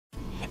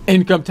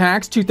Income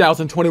tax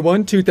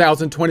 2021,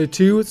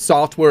 2022,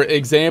 software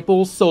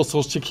examples,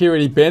 Social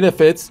Security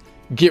benefits.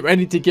 Get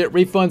ready to get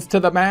refunds to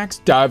the max.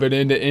 Diving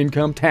into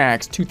income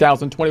tax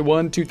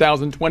 2021,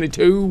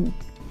 2022.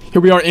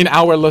 Here we are in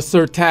our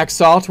Lesser tax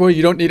software.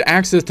 You don't need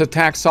access to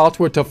tax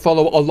software to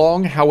follow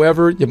along.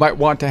 However, you might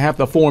want to have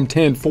the Form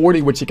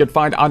 1040, which you can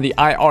find on the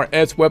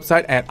IRS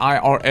website at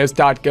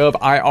irs.gov,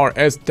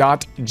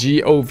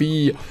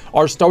 irs.gov.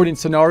 Our starting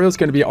scenario is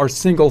going to be our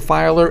single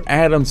filer,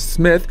 Adam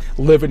Smith,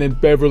 living in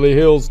Beverly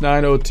Hills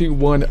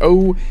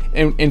 90210.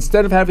 And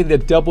instead of having the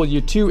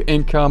W-2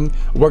 income,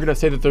 we're going to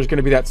say that there's going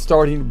to be that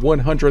starting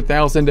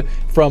 $100,000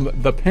 from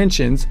the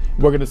pensions.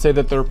 We're going to say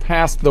that they're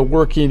past the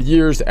working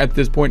years at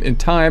this point in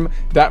time.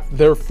 That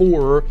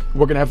therefore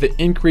we're going to have the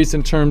increase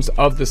in terms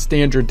of the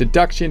standard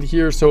deduction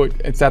here, so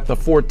it's at the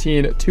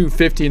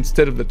 $14,250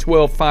 instead of the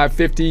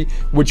 $12,550,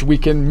 which we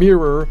can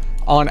mirror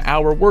on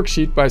our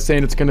worksheet by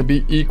saying it's going to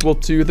be equal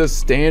to the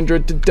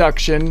standard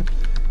deduction,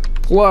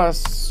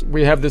 plus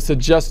we have this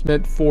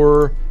adjustment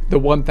for the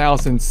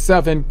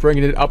 1007,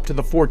 bringing it up to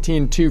the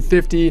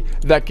 14,250.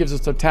 That gives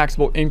us a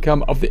taxable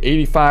income of the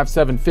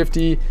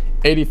 85,750.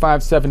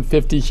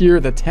 85,750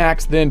 here. The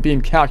tax then being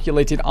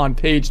calculated on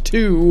page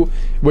 2,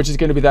 which is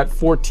going to be that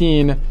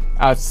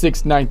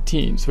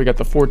 14,619. So we got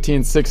the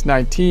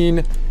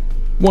 14,619,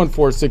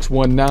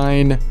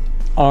 14619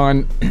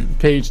 on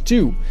page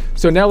 2.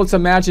 So now let's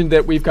imagine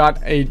that we've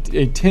got a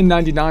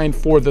 1099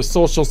 for the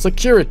Social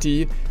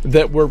Security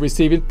that we're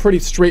receiving. Pretty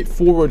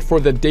straightforward for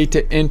the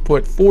data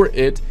input for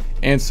it.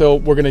 And so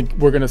we're gonna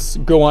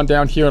go on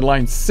down here in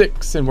line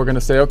 6, and we're gonna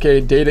say,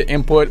 okay, data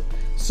input,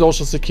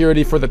 Social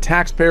Security for the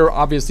taxpayer.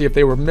 Obviously, if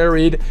they were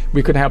married,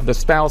 we could have the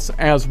spouse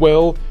as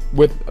well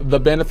with the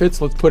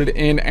benefits. Let's put it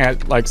in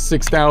at like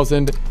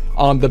 6,000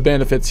 on the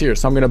benefits here.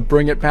 So I'm gonna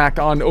bring it back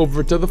on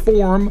over to the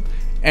form,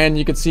 and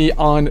you can see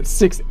on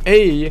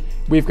 6A,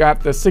 we've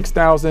got the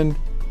 6,000,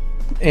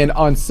 and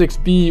on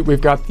 6B,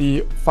 we've got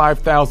the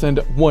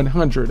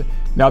 5,100.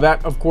 Now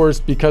that, of course,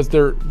 because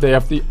they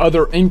have the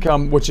other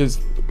income, which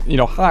is, you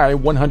know, high,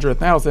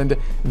 100,000,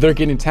 they're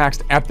getting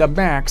taxed at the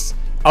max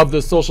of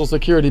the Social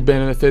Security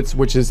benefits,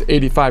 which is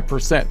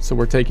 85%. So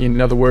we're taking,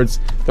 in other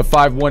words, the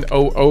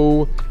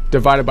 5,100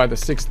 divided by the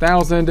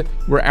 6,000,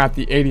 we're at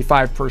the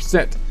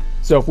 85%.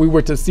 So if we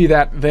were to see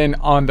that then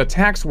on the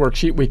tax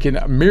worksheet, we can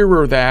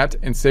mirror that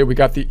and say we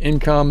got the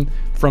income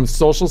from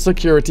Social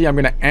Security. I'm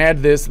going to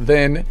add this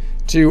then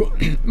to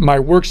my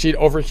worksheet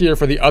over here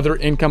for the other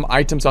income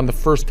items on the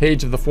first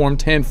page of the Form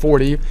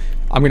 1040.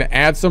 I'm going to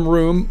add some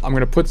room. I'm going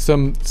to put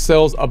some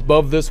cells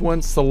above this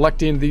one,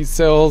 selecting these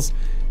cells,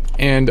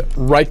 and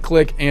right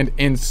click and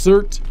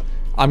insert.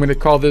 I'm going to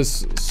call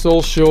this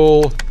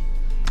Social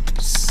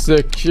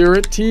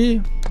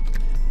Security,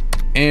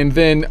 and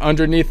then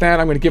underneath that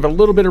I'm going to give it a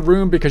little bit of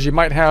room because you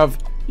might have,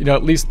 you know,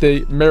 at least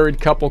the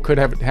married couple could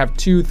have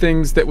two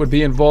things that would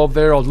be involved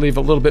there. I'll leave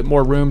a little bit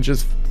more room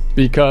just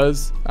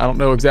because I don't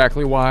know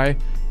exactly why.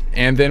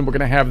 And then we're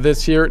going to have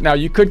this here. Now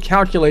you could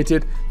calculate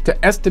it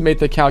to estimate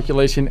the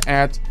calculation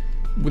at,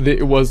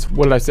 it was,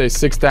 what did I say,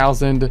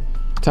 6,000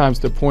 times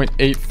the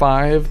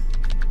 0.85,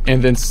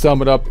 and then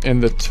sum it up in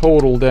the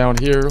total down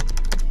here,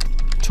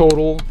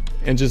 total,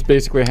 and just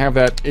basically have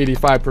that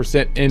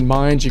 85% in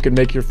mind. You can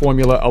make your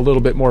formula a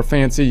little bit more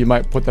fancy. You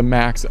might put the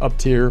max up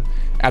tier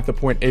at the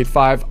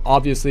 0.85.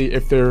 Obviously,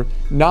 if they're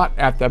not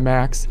at the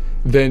max,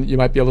 then you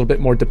might be a little bit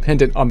more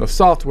dependent on the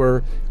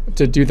software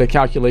to do the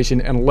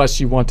calculation, unless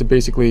you want to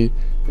basically,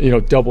 you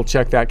know, double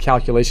check that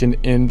calculation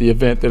in the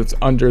event that it's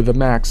under the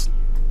max.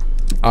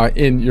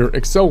 In your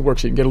Excel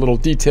worksheet, you can get a little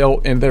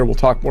detail in there. We'll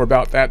talk more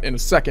about that in a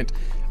second.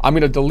 I'm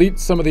going to delete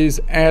some of these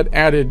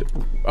added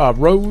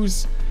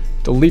rows,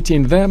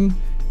 deleting them,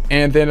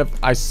 and then if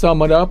I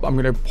sum it up, I'm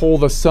going to pull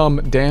the sum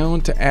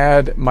down to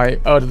add my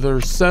other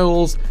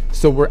cells,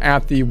 so we're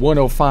at the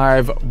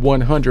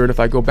 105,100. If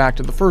I go back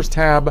to the first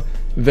tab,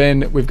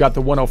 then we've got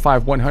the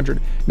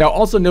 105,100. Now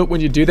also note, when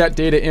you do that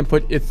data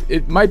input,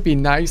 it might be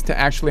nice to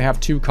actually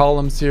have two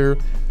columns here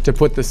to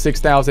put the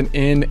 6,000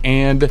 in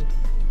and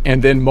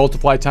then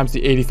multiply times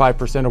the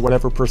 85% or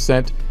whatever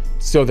percent,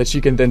 so that you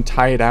can then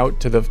tie it out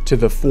to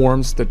the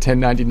forms, the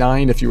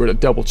 1099. If you were to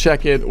double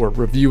check it or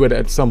review it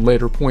at some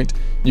later point,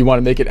 you want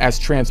to make it as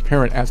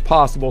transparent as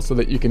possible so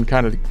that you can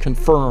kind of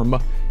confirm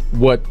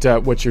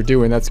what you're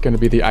doing. That's going to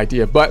be the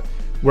idea. But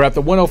we're at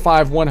the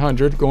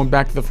 105,100. Going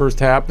back to the first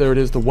tab, there it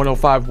is, the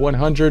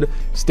 105,100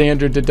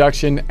 standard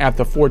deduction at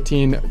the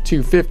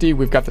 14,250.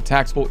 We've got the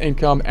taxable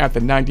income at the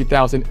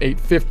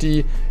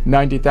 90,850.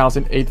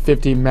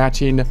 90,850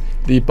 matching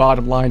the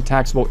bottom line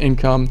taxable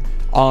income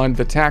on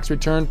the tax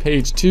return,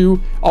 page 2.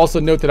 Also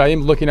note that I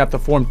am looking at the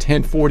Form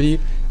 1040,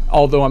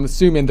 although I'm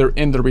assuming they're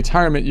in the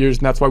retirement years,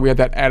 and that's why we had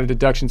that added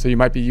deduction. So you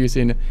might be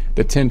using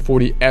the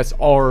 1040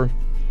 SR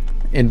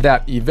in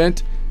that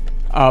event.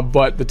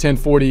 But the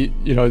 1040,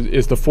 you know,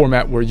 is the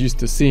format we're used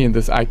to seeing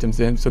this items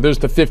in. So there's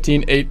the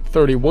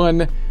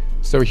 15,831.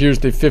 So here's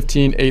the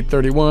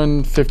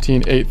 15,831,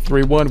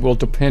 15,831 will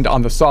depend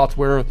on the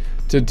software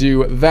to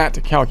do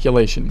that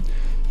calculation.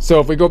 So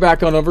if we go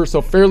back on over,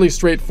 so fairly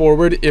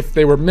straightforward. If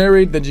they were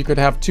married, then you could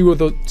have two of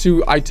the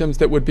two items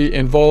that would be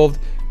involved.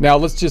 Now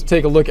let's just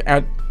take a look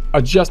at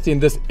adjusting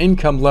this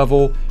income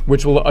level,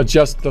 which will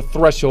adjust the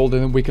threshold,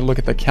 and then we can look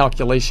at the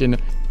calculation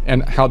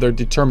and how they're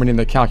determining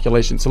the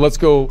calculation. So let's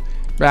go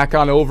back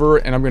on over,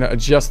 and I'm going to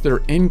adjust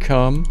their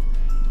income.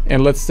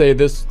 And let's say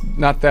this,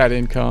 not that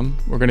income.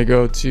 We're going to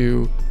go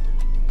to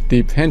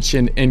the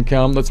pension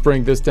income. Let's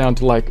bring this down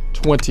to like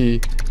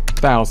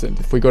 20,000.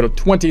 If we go to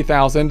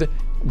 20,000,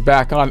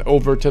 back on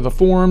over to the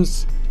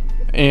forms,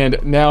 and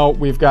now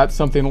we've got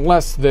something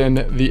less than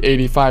the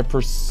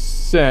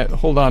 85%.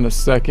 Hold on a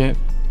second.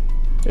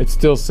 It's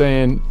still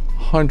saying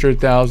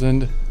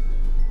 100,000.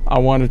 I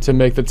wanted to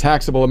make the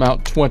taxable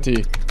amount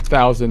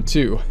 20,000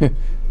 too.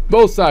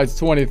 Both sides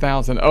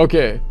 20,000.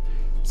 Okay,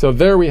 so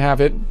there we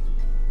have it.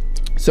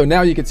 So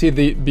now you can see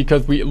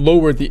because we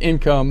lowered the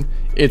income,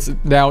 it's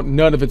now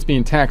none of it's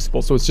being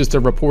taxable. So it's just a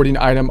reporting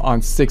item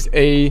on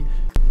 6A.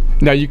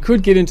 Now you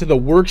could get into the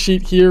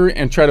worksheet here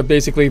and try to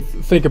basically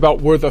think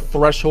about where the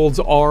thresholds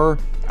are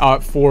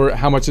for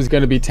how much is going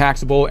to be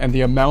taxable and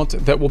the amount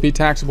that will be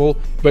taxable.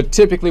 But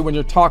typically when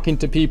you're talking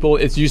to people,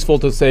 it's useful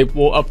to say,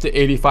 well, up to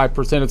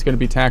 85% it's going to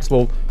be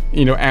taxable,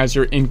 you know, as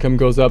your income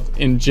goes up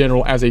in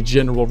general, as a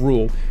general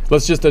rule.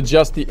 Let's just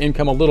adjust the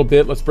income a little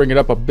bit. Let's bring it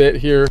up a bit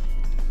here.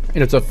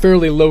 And it's a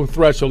fairly low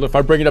threshold. If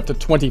I bring it up to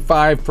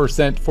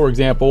 25%, for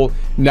example,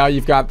 now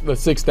you've got the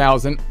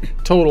 6,000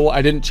 total.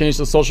 I didn't change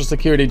the Social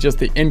Security, just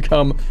the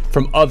income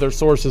from other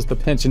sources, the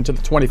pension, to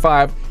the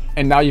 25.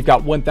 And now you've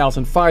got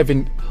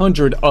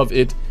 1,500 of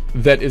it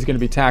that is going to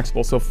be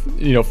taxable. So,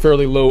 you know,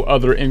 fairly low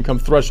other income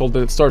threshold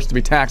that it starts to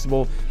be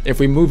taxable. If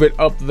we move it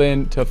up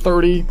then to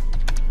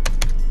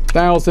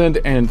 30,000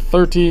 and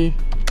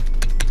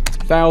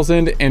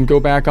 30,000 and go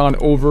back on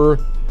over,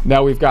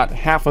 now we've got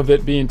half of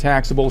it being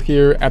taxable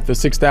here at the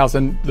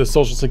 6,000, the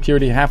Social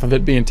Security, half of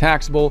it being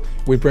taxable.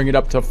 We bring it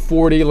up to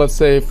 40, let's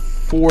say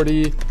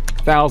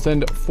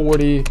 40,000,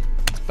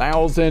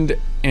 40,000,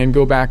 and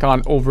go back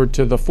on over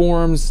to the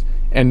forms.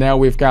 And now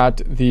we've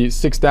got the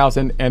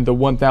 6,000 and the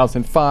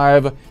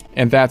 1,005,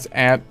 and that's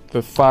at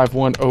the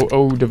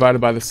 5,100 divided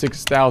by the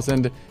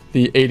 6,000,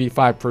 the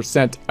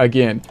 85%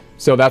 again.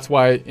 So that's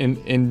why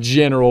in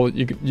general,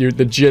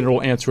 the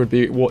general answer would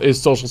be, well,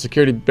 is Social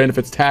Security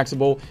benefits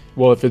taxable?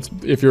 Well,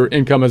 if your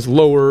income is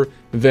lower,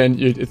 then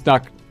it's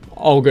not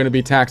all going to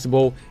be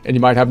taxable, and you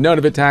might have none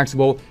of it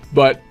taxable.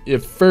 But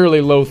if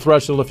fairly low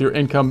threshold, if your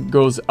income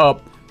goes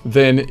up,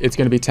 then it's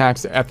going to be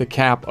taxed at the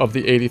cap of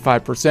the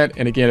 85%.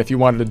 And again, if you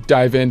wanted to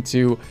dive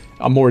into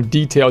more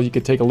detail, you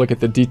could take a look at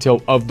the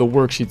detail of the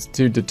worksheets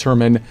to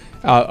determine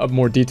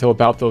more detail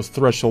about those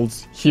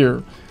thresholds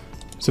here.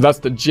 So that's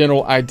the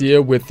general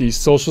idea with the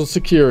Social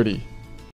Security.